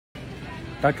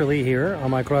Dr. Lee here on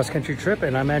my cross-country trip,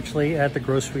 and I'm actually at the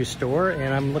grocery store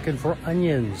and I'm looking for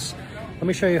onions. Let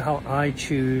me show you how I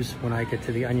choose when I get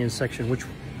to the onion section, which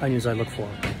onions I look for.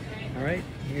 All right,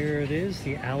 here it is,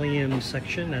 the allium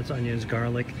section. That's onions,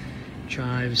 garlic,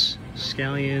 chives,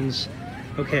 scallions.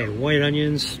 Okay, white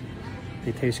onions,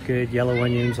 they taste good. Yellow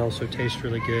onions also taste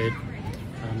really good.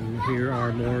 Here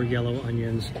are more yellow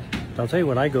onions. But I'll tell you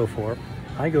what I go for.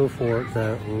 I go for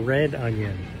the red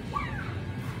onion.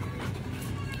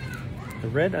 The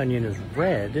red onion is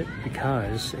red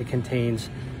because it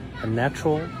contains a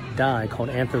natural dye called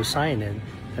anthocyanin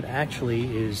that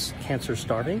actually is cancer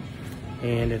starving,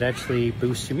 and it actually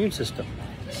boosts the immune system.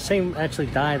 It's the same actually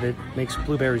dye that makes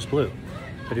blueberries blue.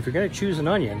 But if you're going to choose an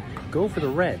onion, go for the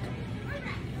red.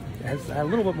 It has a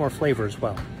little bit more flavor as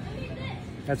well.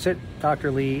 That's it.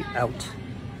 Dr. Lee out.